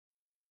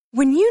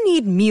When you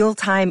need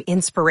mealtime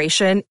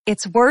inspiration,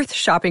 it's worth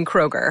shopping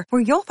Kroger,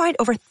 where you'll find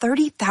over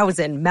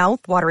 30,000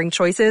 mouth-watering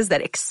choices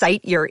that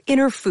excite your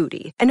inner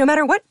foodie. And no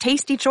matter what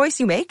tasty choice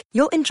you make,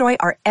 you'll enjoy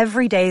our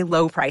everyday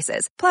low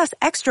prices, plus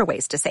extra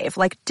ways to save,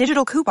 like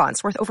digital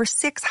coupons worth over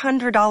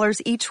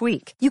 $600 each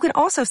week. You can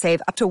also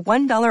save up to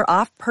 $1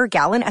 off per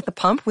gallon at the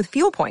pump with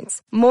fuel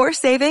points. More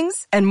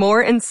savings and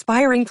more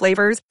inspiring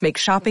flavors make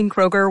shopping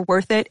Kroger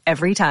worth it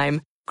every time.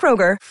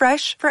 Kroger,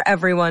 fresh for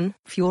everyone.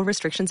 Fuel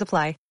restrictions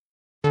apply.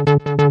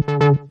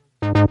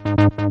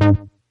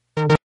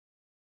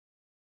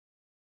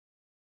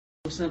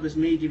 What's up, it's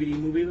me, DVD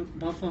Movie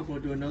Buffer. I'm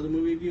going to do another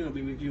movie review. I'll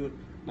be reviewing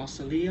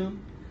Mausoleum.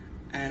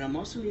 And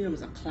Mausoleum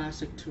is a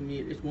classic to me.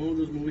 It's one of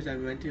those movies I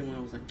rented when I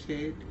was a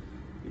kid,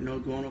 you know,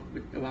 growing up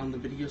around the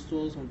video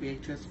stores on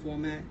VHS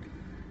format.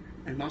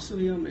 And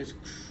Mausoleum is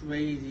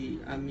crazy.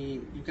 I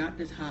mean, you got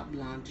this hot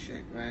blonde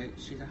chick, right?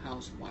 She's a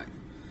housewife.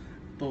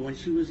 But when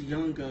she was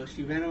younger,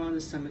 she ran around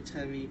the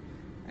cemetery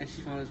and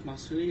she found this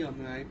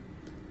mausoleum, right?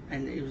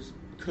 And it was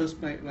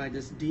cursed by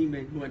this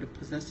demon who had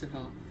possessed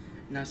her.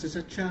 Now, since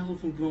her childhood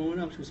from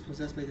growing up, she was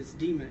possessed by this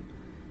demon.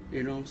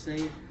 You know what I'm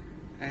saying?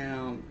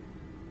 And,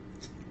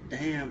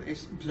 damn,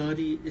 it's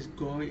bloody, it's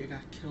gory, it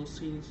got kill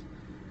scenes.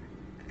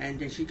 And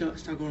then she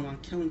started going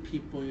around killing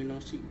people, you know.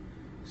 She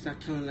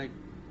started killing,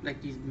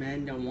 like these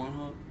men that want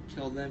her,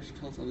 kill them. She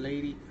kills a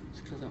lady,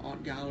 she kills an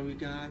art gallery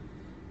guy.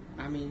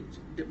 I mean,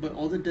 but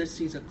all the death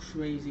scenes are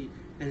crazy.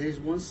 And there's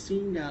one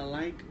scene that I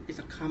like. It's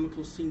a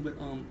comical scene, but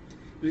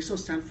we saw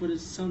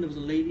Sanford's son. There was a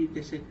lady.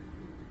 They said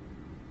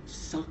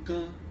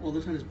 "sucker" all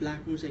the time. This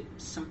black woman say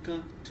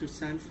 "sucker" to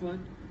Sanford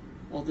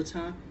all the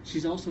time.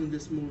 She's also in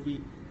this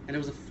movie, and there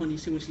was a funny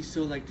scene when she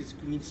saw like this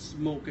green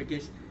smoke. I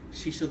guess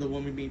she saw the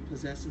woman being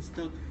possessed and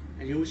stuff.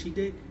 And you know what she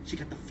did? She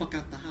got the fuck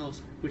out the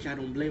house, which I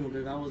don't blame her.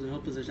 Because if I was in her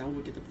position, I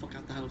would get the fuck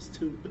out the house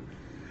too.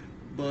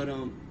 But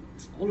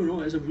all in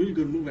all, it's a really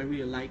good movie. I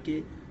really like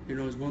it. You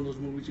know, it's one of those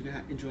movies you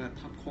can enjoy at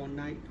popcorn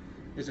night.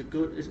 It's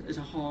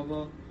a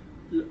horror.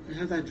 It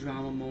has that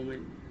drama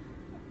moment.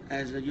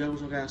 As you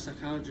also got a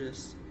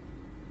psychologist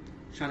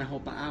trying to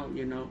help her out,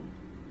 you know,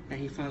 and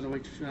he finds a way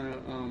to try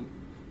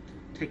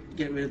to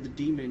get rid of the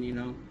demon, you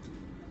know.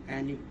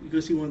 And you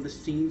can see one of the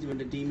scenes when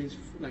the demon's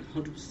like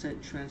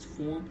 100%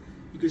 transformed.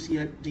 You can see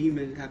a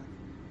demon have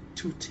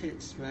two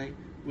tits, right,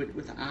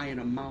 with an eye and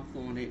a mouth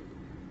on it.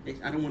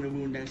 I don't want to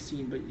ruin that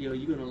scene, but yo,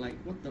 you're gonna like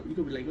you're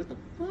gonna be like, what the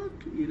fuck,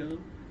 you know?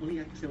 Only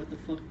I can say what the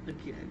fuck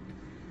again.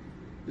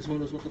 It's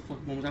one of those what the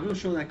fuck moments. I'm gonna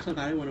show that clip.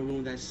 I didn't want to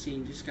ruin that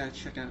scene. Just gotta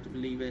check it out to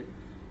believe it.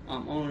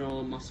 All in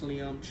all,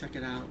 Mausoleum, check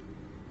it out.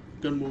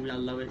 Good movie. I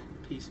love it.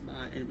 Peace.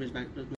 Bye. And it brings back.